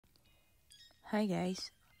Hi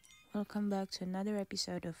guys, welcome back to another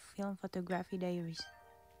episode of Film Photography Diaries.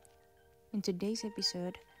 In today's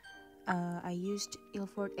episode, I used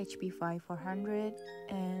Ilford HP5 400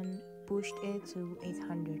 and pushed it to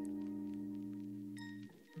 800.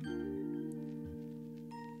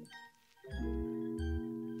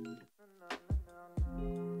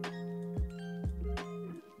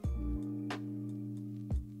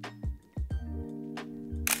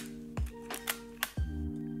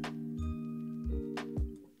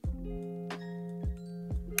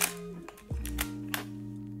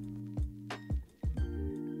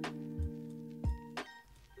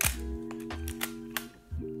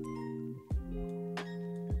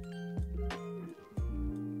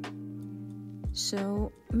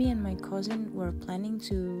 So, me and my cousin were planning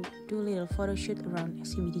to do a little photo shoot around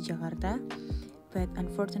CBD Jakarta, but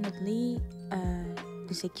unfortunately,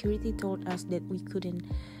 the security told us that we couldn't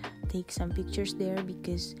take some pictures there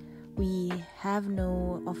because we have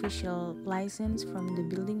no official license from the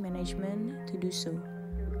building management to do so.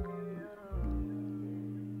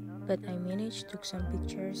 But I managed to take some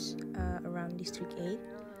pictures around District 8,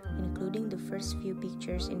 including the first few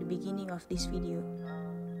pictures in the beginning of this video.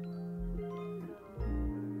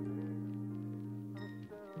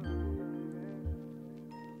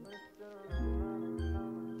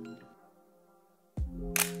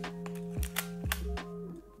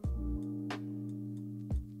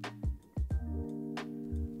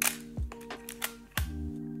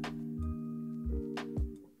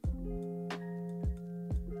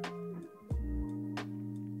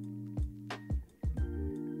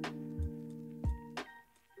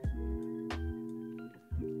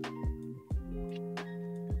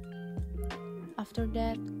 After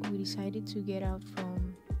that, we decided to get out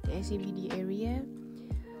from the SCBD area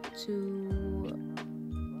to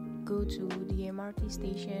go to the MRT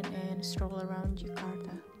station and stroll around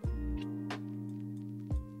Jakarta.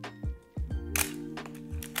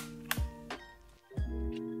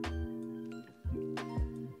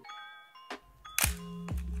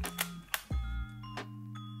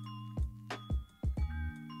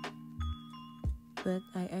 But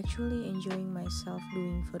I actually enjoying myself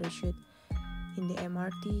doing photo shoot in the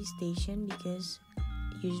MRT station because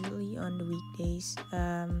usually on the weekdays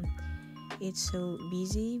it's so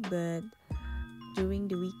busy, but during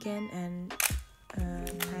the weekend and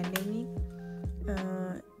pandemic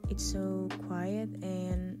it's so quiet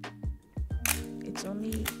and it's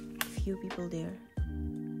only few people there.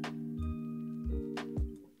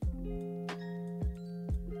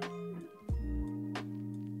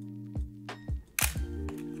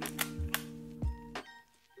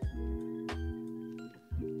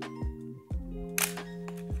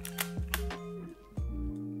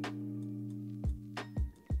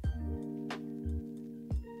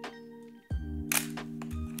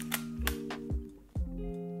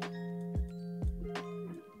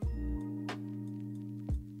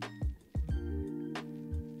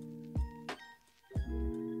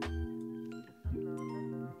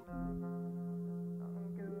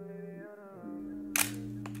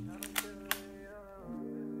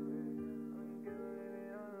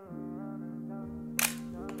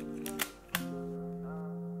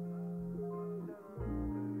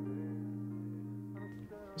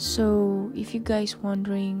 So, if you guys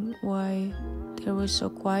wondering why there was so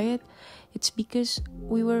quiet, it's because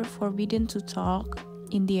we were forbidden to talk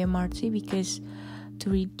in the MRT because to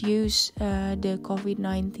reduce the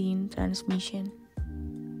COVID-19 transmission.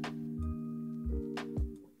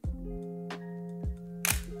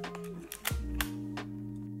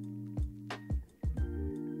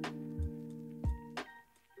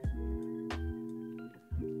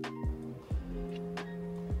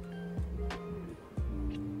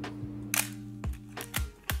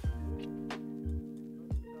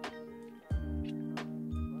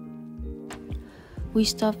 We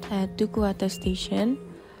stopped at Duku Atas station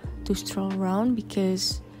to stroll around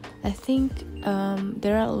because I think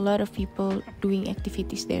there are a lot of people doing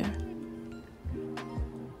activities there.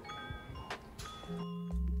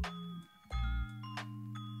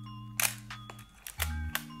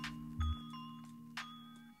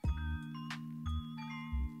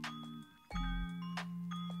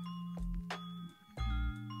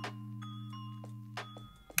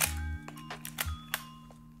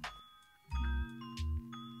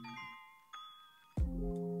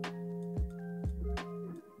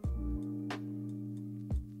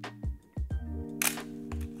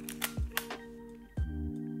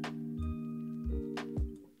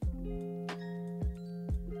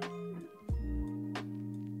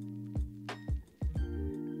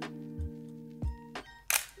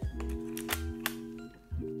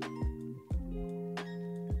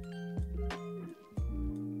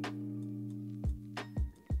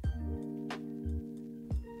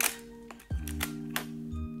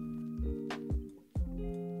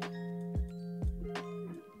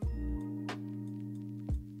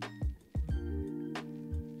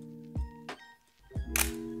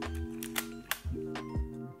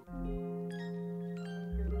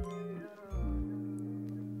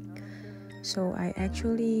 So I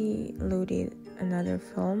actually loaded another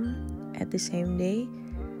film at the same day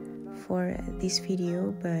for this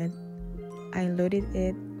video, but I loaded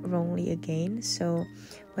it wrongly again. So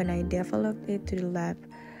when I developed it to the lab,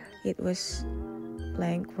 it was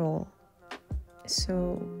blank roll.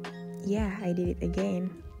 So yeah, I did it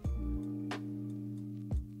again.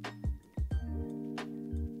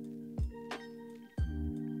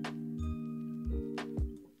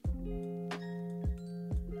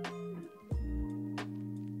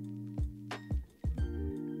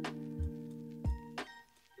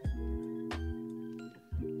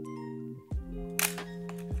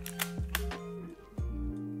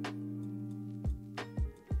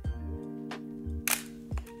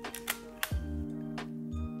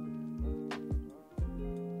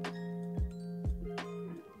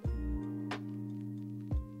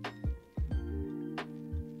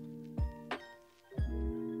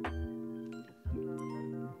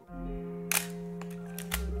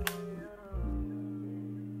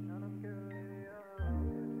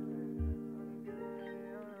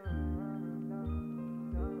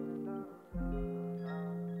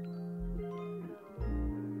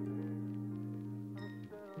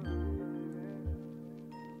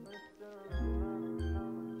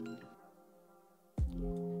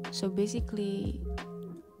 So basically,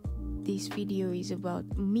 this video is about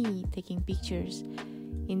me taking pictures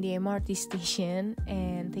in the MRT station,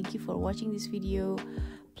 and thank you for watching this video.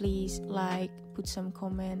 Please like, put some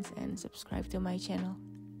comments, and subscribe to my channel.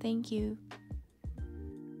 Thank you.